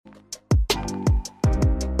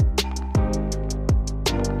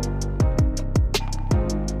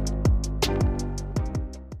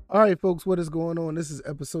All right, folks, what is going on? This is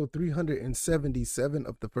episode 377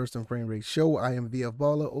 of the First and Frame Rate Show. I am VF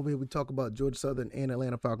Baller. Over here, we talk about Georgia Southern and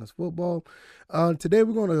Atlanta Falcons football. Today,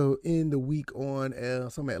 we're going to end the week on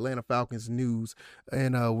some Atlanta Falcons news,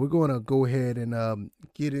 and we're going to go ahead and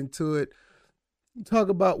get into it. Talk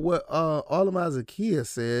about what Olamide Zaccheaus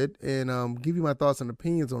said, and give you my thoughts and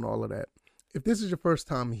opinions on all of that. If this is your first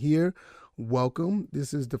time here, welcome.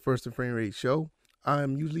 This is the First and Frame Rate Show.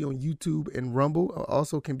 I'm usually on YouTube and Rumble.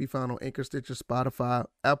 Also can be found on Anchor, Stitcher, Spotify,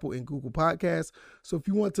 Apple, and Google Podcasts. So if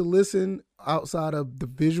you want to listen outside of the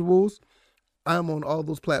visuals, I'm on all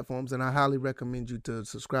those platforms, and I highly recommend you to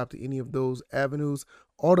subscribe to any of those avenues.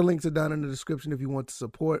 All the links are down in the description if you want to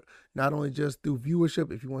support, not only just through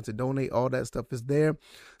viewership, if you want to donate, all that stuff is there.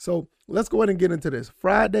 So let's go ahead and get into this.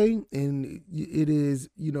 Friday, and it is,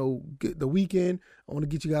 the weekend. I want to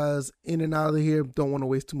get you guys in and out of here. Don't want to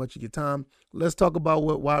waste too much of your time. Let's talk about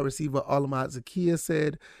what wide receiver Olamide Zaccheaus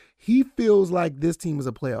said. He feels like this team is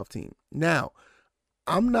a playoff team. Now,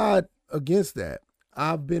 I'm not against that.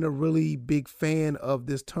 I've been a really big fan of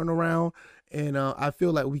this turnaround, and I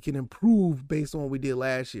feel like we can improve based on what we did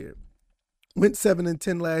last year. Went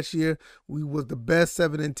 7-10 last year. We was the best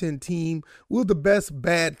 7-10 team. We were the best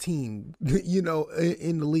bad team, in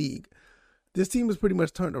the league. This team is pretty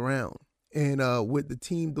much turned around. And with the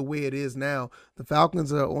team the way it is now, the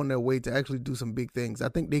Falcons are on their way to actually do some big things. I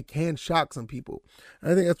think they can shock some people.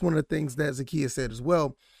 And I think that's one of the things that Zaccheaus said as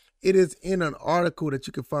well. It is in an article that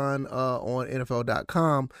you can find on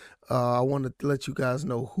NFL.com. I want to let you guys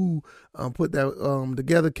know who put that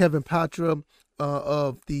together. Kevin Patra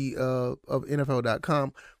of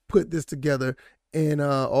NFL.com put this together, and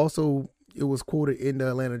also it was quoted in the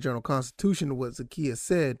Atlanta Journal-Constitution what Zaccheaus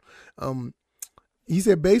said. He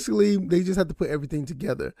said basically they just have to put everything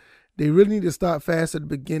together. They really need to start fast at the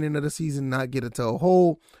beginning of the season, not get into a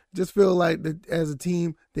hole. Just feel like that as a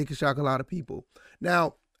team they can shock a lot of people.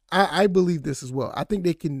 Now, I believe this as well. I think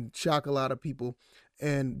they can shock a lot of people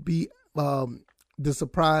and be the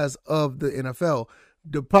surprise of the NFL.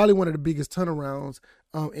 They're probably one of the biggest turnarounds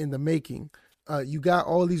in the making. You got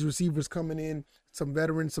all these receivers coming in, some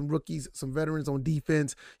veterans, some rookies, some veterans on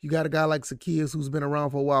defense. You got a guy like Zaccheaus who's been around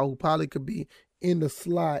for a while who probably could be in the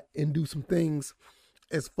slot and do some things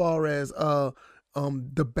as far as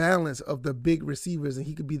the balance of the big receivers, and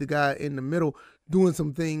he could be the guy in the middle doing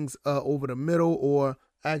some things over the middle or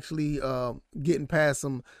actually getting past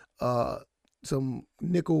some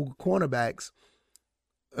nickel cornerbacks.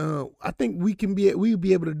 I think we'd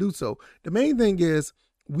be able to do so. The main thing is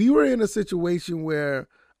we were in a situation where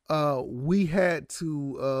we had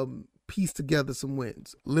to piece together some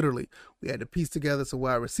wins. Literally, we had to piece together some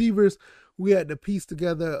wide receivers. We had to piece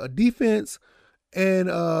together a defense, and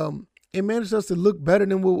it managed us to look better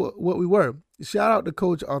than what we were. Shout out to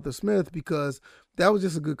Coach Arthur Smith, because that was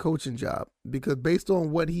just a good coaching job. Because based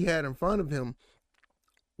on what he had in front of him,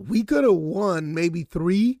 we could have won maybe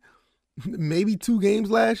 3, maybe 2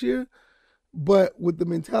 games last year. But with the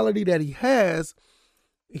mentality that he has,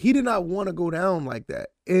 he did not want to go down like that.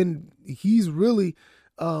 And he's really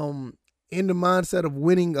in the mindset of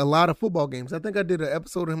winning a lot of football games. I think I did an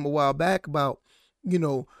episode of him a while back about,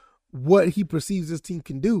 what he perceives this team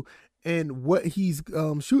can do and what he's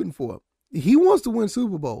shooting for. He wants to win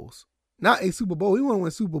Super Bowls, not a Super Bowl. He wants to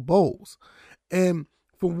win Super Bowls. And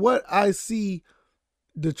from what I see,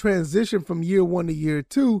 the transition from year 1 to year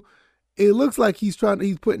 2, it looks like he's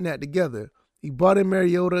putting that together. He brought in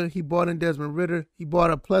Mariota. He brought in Desmond Ridder. He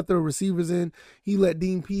brought a plethora of receivers in. He let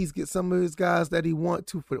Dean Pease get some of his guys that he want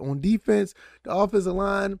to for on defense. The offensive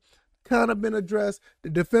line kind of been addressed. The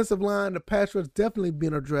defensive line, the pass rush definitely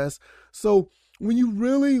been addressed. So when you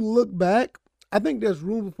really look back, I think there's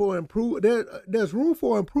room for there's room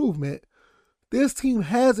for improvement. This team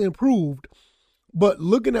has improved, but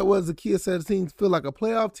looking at what Zaccheaus said, teams feel like a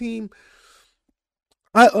playoff team.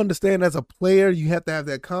 I understand as a player you have to have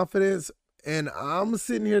that confidence, and I'm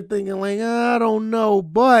sitting here thinking like, I don't know,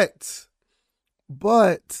 but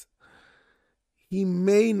he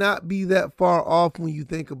may not be that far off when you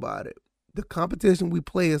think about it. The competition we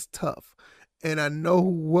play is tough. And I know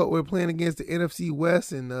what we're playing against, the NFC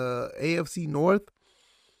West and the AFC North.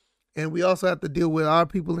 And we also have to deal with our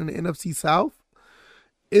people in the NFC South.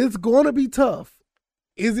 It's going to be tough.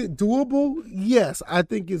 Is it doable? Yes, I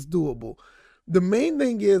think it's doable. The main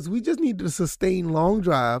thing is we just need to sustain long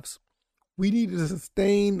drives. We need to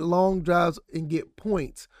sustain long drives and get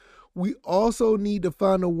points. We also need to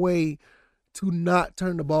find a way to not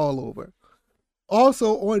turn the ball over.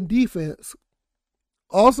 Also on defense,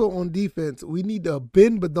 we need to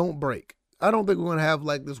bend but don't break. I don't think we're going to have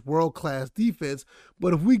like this world-class defense,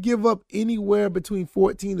 but if we give up anywhere between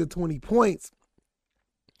 14 to 20 points,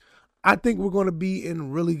 I think we're going to be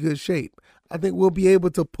in really good shape. I think we'll be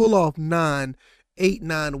able to pull off 8,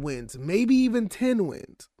 9 wins, maybe even 10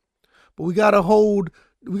 wins. But we gotta hold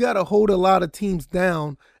a lot of teams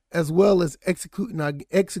down as well as executing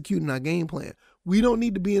our game plan. We don't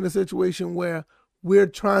need to be in a situation where we're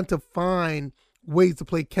trying to find ways to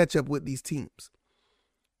play catch up with these teams.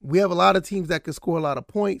 We have a lot of teams that can score a lot of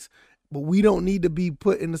points, but we don't need to be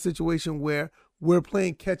put in a situation where we're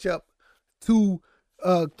playing catch up to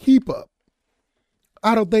keep up.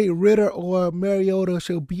 I don't think Ritter or Mariota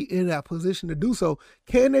should be in that position to do so.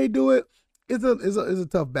 Can they do it? It's a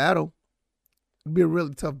tough battle. It'd be a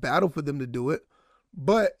really tough battle for them to do it,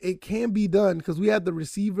 but it can be done because we have the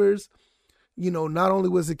receivers. Not only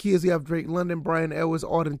with Zaccheaus, we have Drake London, Brian Edwards,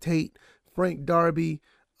 Auden Tate, Frank Darby.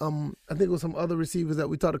 I think it was some other receivers that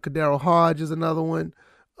we talked to. Kadaro Hodge is another one.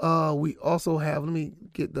 We also have, let me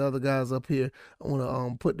get the other guys up here. I want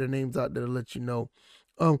to put their names out there to let you know.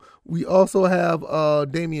 We also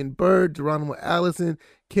have Damian Byrd, Geronimo Allison,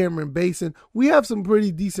 Cameron Basin. We have some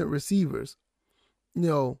pretty decent receivers,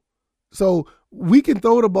 so we can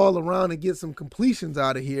throw the ball around and get some completions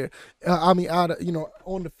out of here. On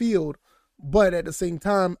the field. But at the same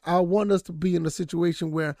time, I want us to be in a situation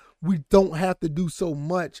where we don't have to do so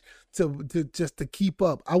much to keep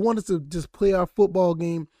up. I want us to just play our football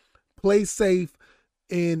game, play safe,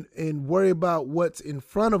 and worry about what's in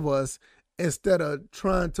front of us instead of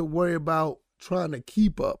trying to worry about trying to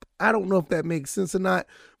keep up. I don't know if that makes sense or not,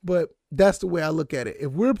 but that's the way I look at it.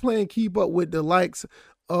 If we're playing keep up with the likes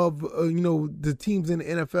of the teams in the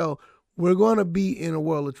NFL, we're going to be in a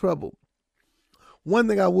world of trouble. One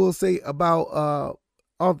thing I will say about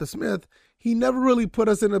Arthur Smith, he never really put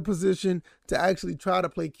us in a position to actually try to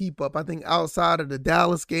play keep up. I think outside of the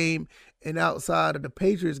Dallas game and outside of the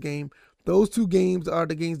Patriots game, those two games are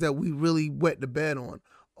the games that we really wet the bed on.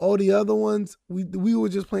 All the other ones, we were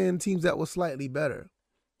just playing teams that were slightly better,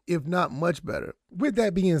 if not much better. With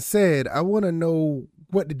that being said, I want to know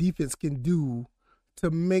what the defense can do to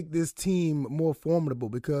make this team more formidable,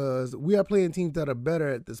 because we are playing teams that are better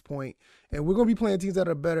at this point, and we're going to be playing teams that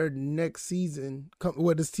are better next season,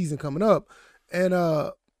 this season coming up, and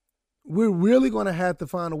we're really going to have to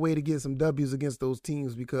find a way to get some W's against those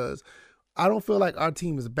teams, because I don't feel like our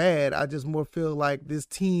team is bad. I just more feel like this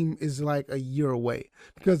team is like a year away,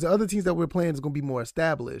 because the other teams that we're playing is going to be more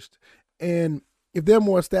established, and if they're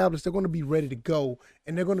more established, they're going to be ready to go,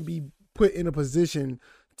 and they're going to be put in a position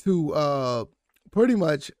to pretty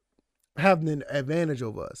much have an advantage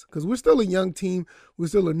over us, because we're still a young team. We're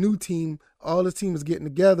still a new team. All this team is getting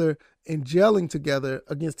together and gelling together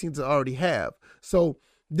against teams that already have. So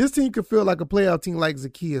this team could feel like a playoff team, like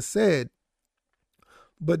Zaccheaus said,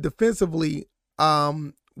 but defensively,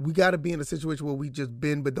 we got to be in a situation where we just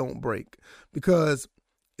bend but don't break, because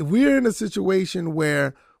if we're in a situation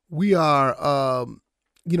where we are,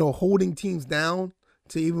 holding teams down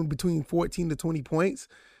to even between 14 to 20 points,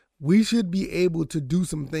 we should be able to do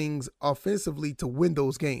some things offensively to win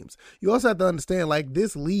those games. You also have to understand, like,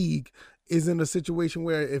 this league is in a situation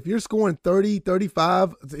where if you're scoring 30,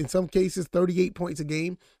 35, in some cases 38 points a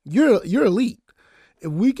game, you're elite.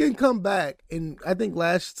 If we can come back, and I think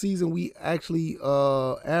last season we actually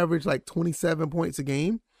averaged like 27 points a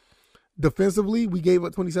game. Defensively, we gave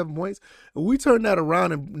up 27 points. If we turn that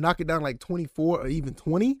around and knock it down like 24 or even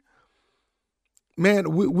 20,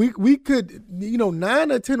 man, we could,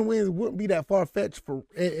 9 or 10 wins wouldn't be that far-fetched for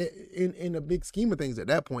in a big scheme of things at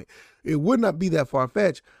that point. It would not be that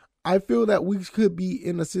far-fetched. I feel that we could be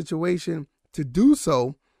in a situation to do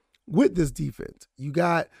so with this defense. You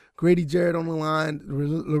got Grady Jarrett on the line,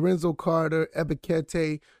 Lorenzo Carter,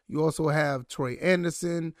 Ebikete. You also have Troy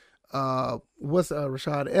Anderson,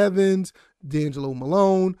 Rashad Evans, D'Angelo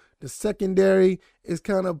Malone. The secondary is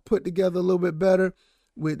kind of put together a little bit better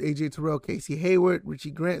with A.J. Terrell, Casey Hayward.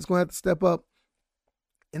 Richie Grant's going to have to step up.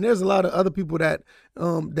 And there's a lot of other people that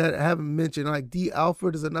I haven't mentioned, like D.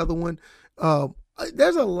 Alford is another one.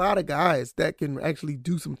 There's a lot of guys that can actually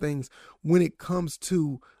do some things when it comes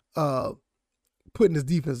to putting this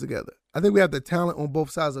defense together. I think we have the talent on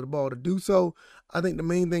both sides of the ball to do so. I think the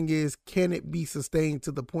main thing is, can it be sustained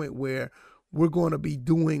to the point where we're going to be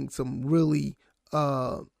doing some really,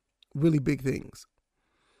 really big things?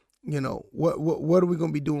 What are we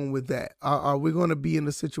going to be doing with that? Are we going to be in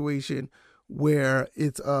a situation where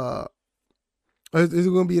is it going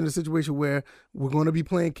to be in a situation where we're going to be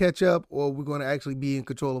playing catch up, or we're going to actually be in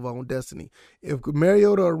control of our own destiny? If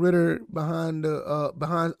Mariota or Ritter behind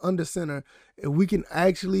under center, if we can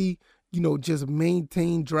actually, just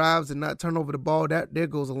maintain drives and not turn over the ball, that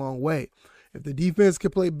goes a long way. If the defense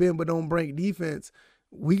can play bend but don't break defense,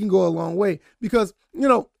 we can go a long way. Because, at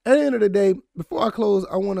the end of the day, before I close,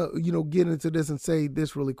 I want to, get into this and say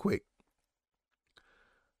this really quick.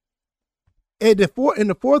 In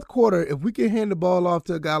the fourth quarter, if we can hand the ball off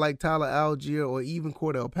to a guy like Tyler Algier or even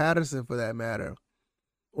Cordell Patterson for that matter,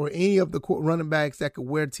 or any of the running backs that could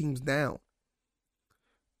wear teams down,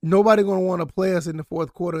 nobody going to want to play us in the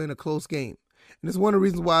fourth quarter in a close game. And it's one of the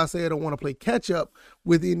reasons why I say I don't want to play catch-up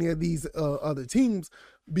with any of these other teams,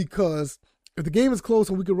 because if the game is close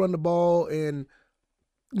and we can run the ball and,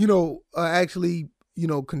 actually,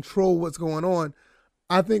 control what's going on,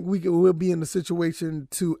 I think we'll be in the situation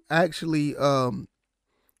to actually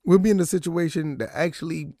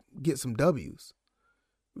get some W's.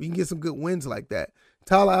 We can get some good wins like that.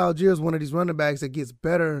 Tyler Algier is one of these running backs that gets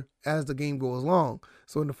better as the game goes along.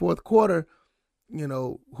 So in the fourth quarter,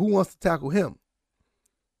 who wants to tackle him?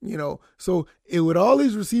 So with all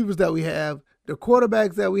these receivers that we have, the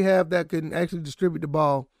quarterbacks that we have that can actually distribute the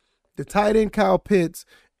ball, the tight end Kyle Pitts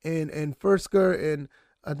and Fursker and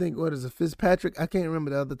I think, Fitzpatrick? I can't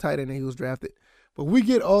remember the other tight end that he was drafted. But we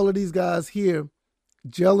get all of these guys here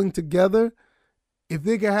gelling together. If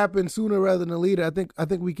it can happen sooner rather than later, I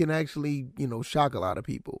think we can actually, shock a lot of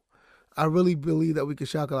people. I really believe that we can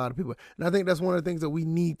shock a lot of people. And I think that's one of the things that we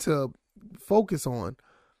need to focus on.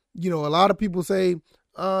 A lot of people say,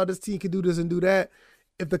 this team can do this and do that.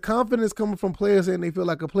 If the confidence coming from players and they feel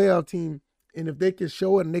like a playoff team, and if they can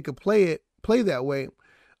show it and they can play that way,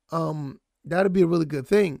 that'd be a really good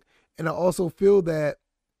thing. And I also feel that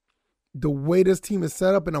the way this team is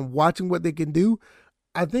set up and I'm watching what they can do,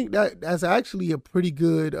 I think that's actually a pretty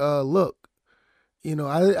good look.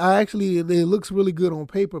 I actually, it looks really good on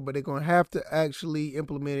paper, but they're going to have to actually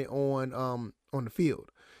implement it on the field.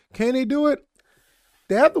 Can they do it?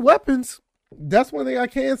 They have the weapons. That's one thing I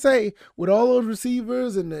can say. With all those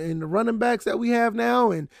receivers and the running backs that we have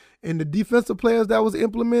now and the defensive players that was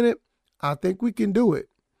implemented, I think we can do it.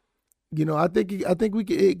 I think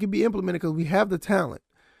it can be implemented because we have the talent.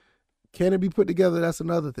 Can it be put together? That's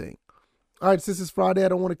another thing. All right, since it's Friday, I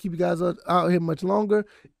don't want to keep you guys out here much longer.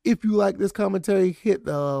 If you like this commentary, hit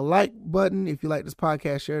the like button. If you like this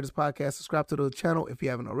podcast, share this podcast. Subscribe to the channel if you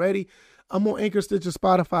haven't already. I'm on Anchor, Stitcher,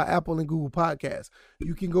 Spotify, Apple, and Google Podcasts.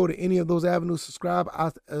 You can go to any of those avenues, subscribe.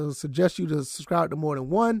 I suggest you to subscribe to more than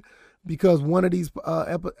one, because one of these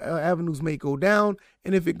avenues may go down.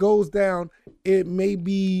 And if it goes down, it may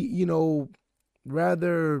be,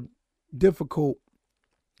 rather difficult,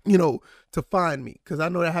 to find me. Because I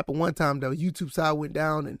know that happened one time. The YouTube side went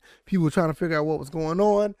down and people were trying to figure out what was going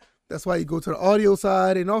on. That's why you go to the audio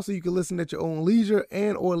side. And also you can listen at your own leisure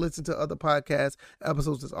and or listen to other podcast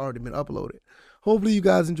episodes that's already been uploaded. Hopefully you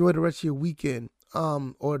guys enjoy the rest of your weekend.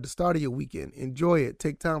 Or the start of your weekend. Enjoy it.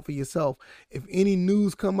 Take time for yourself. If any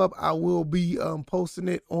news come up, I will be posting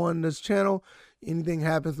it on this channel. Anything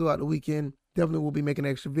happens throughout the weekend, definitely will be making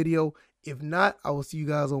an extra video. If not, I will see you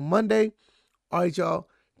guys on Monday. All right, y'all.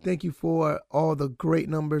 Thank you for all the great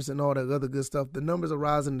numbers and all that other good stuff. The numbers are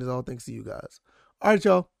rising, and it's all thanks to you guys. All right,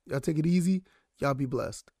 y'all. Y'all take it easy. Y'all be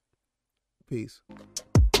blessed. Peace.